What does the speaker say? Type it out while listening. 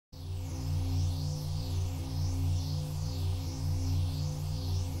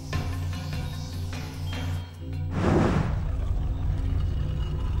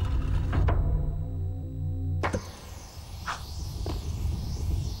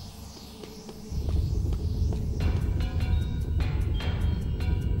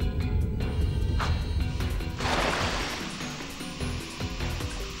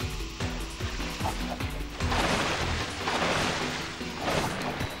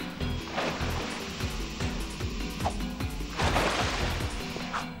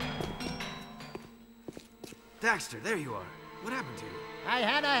Daxter, there you are. What happened to you? I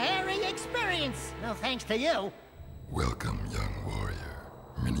had a hairy experience. No thanks to you. Welcome, young warrior.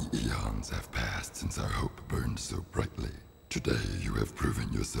 Many eons have passed since our hope burned so brightly. Today you have proven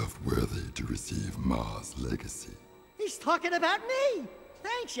yourself worthy to receive Ma's legacy. He's talking about me.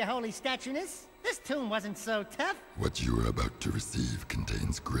 Thanks, your holy statueness. This tomb wasn't so tough. What you are about to receive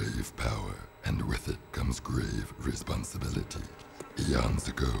contains grave power, and with it comes grave responsibility. Eons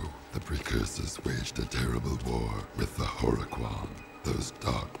ago, the Precursors waged a terrible war with the Horrorquan, those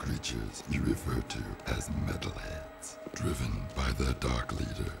dark creatures you refer to as Metalheads. Driven by their dark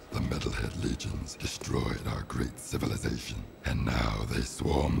leader, the Metalhead legions destroyed our great civilization, and now they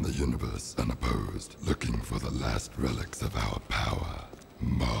swarm the universe unopposed, looking for the last relics of our power.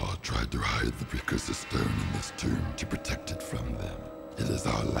 Ma tried to hide the Precursor Stone in this tomb to protect it from them. It is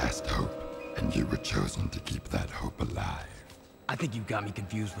our last hope, and you were chosen to keep that hope alive. I think you got me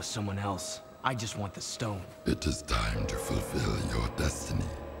confused with someone else. I just want the stone. It is time to fulfill your destiny.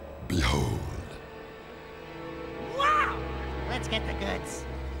 Behold. Wow! Let's get the goods.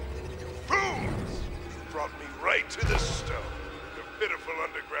 Fools! You brought me right to the stone. Your pitiful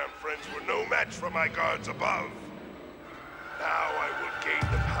underground friends were no match for my guards above. Now I will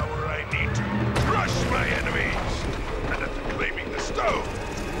gain the power I need to crush my enemies. And after claiming the stone,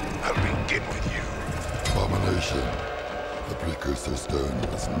 I'll begin with you. Abomination. The Precursor Stone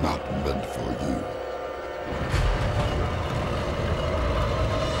was not meant for you.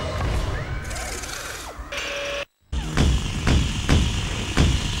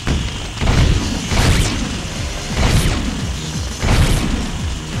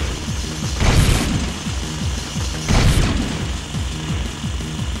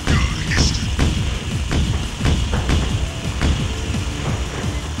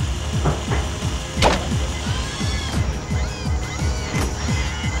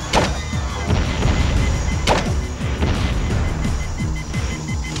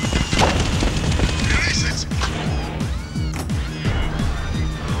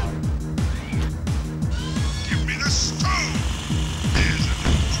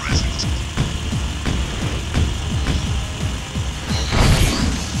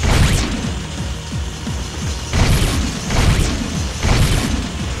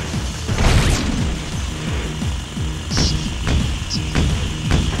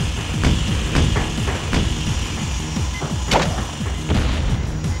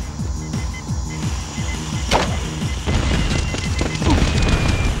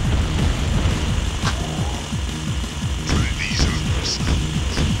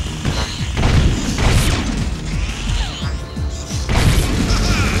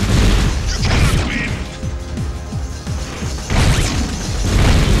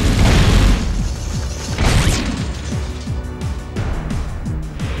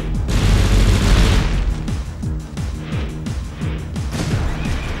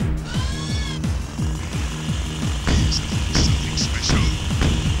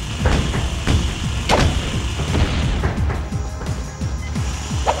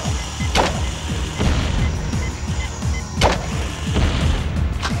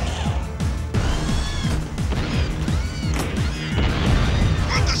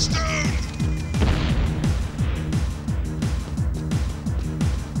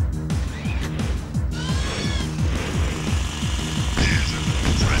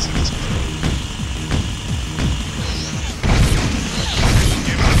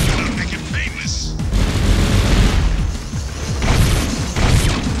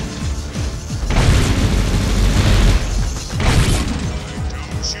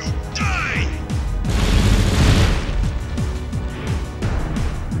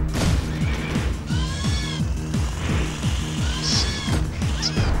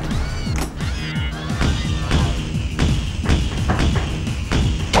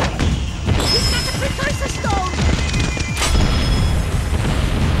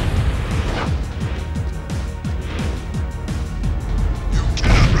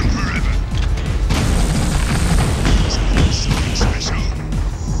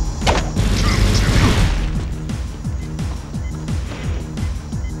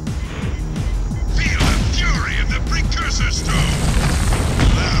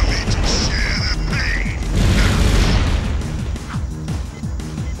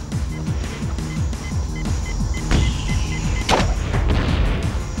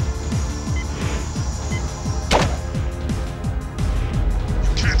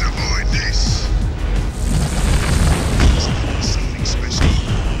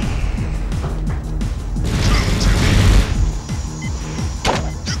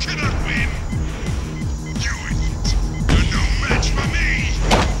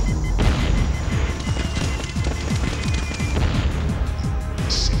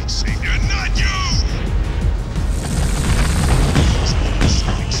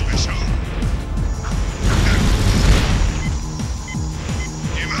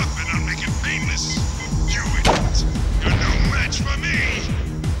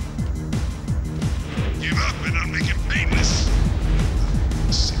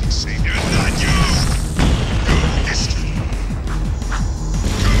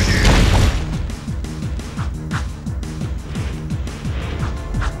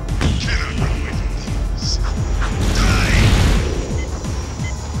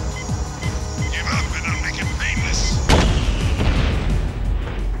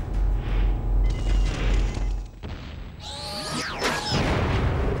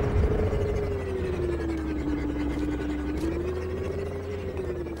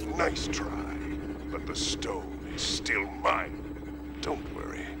 Nice try, but the stone is still mine. Don't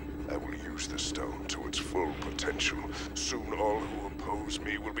worry, I will use the stone to its full potential. Soon all who oppose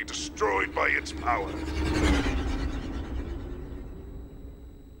me will be destroyed by its power.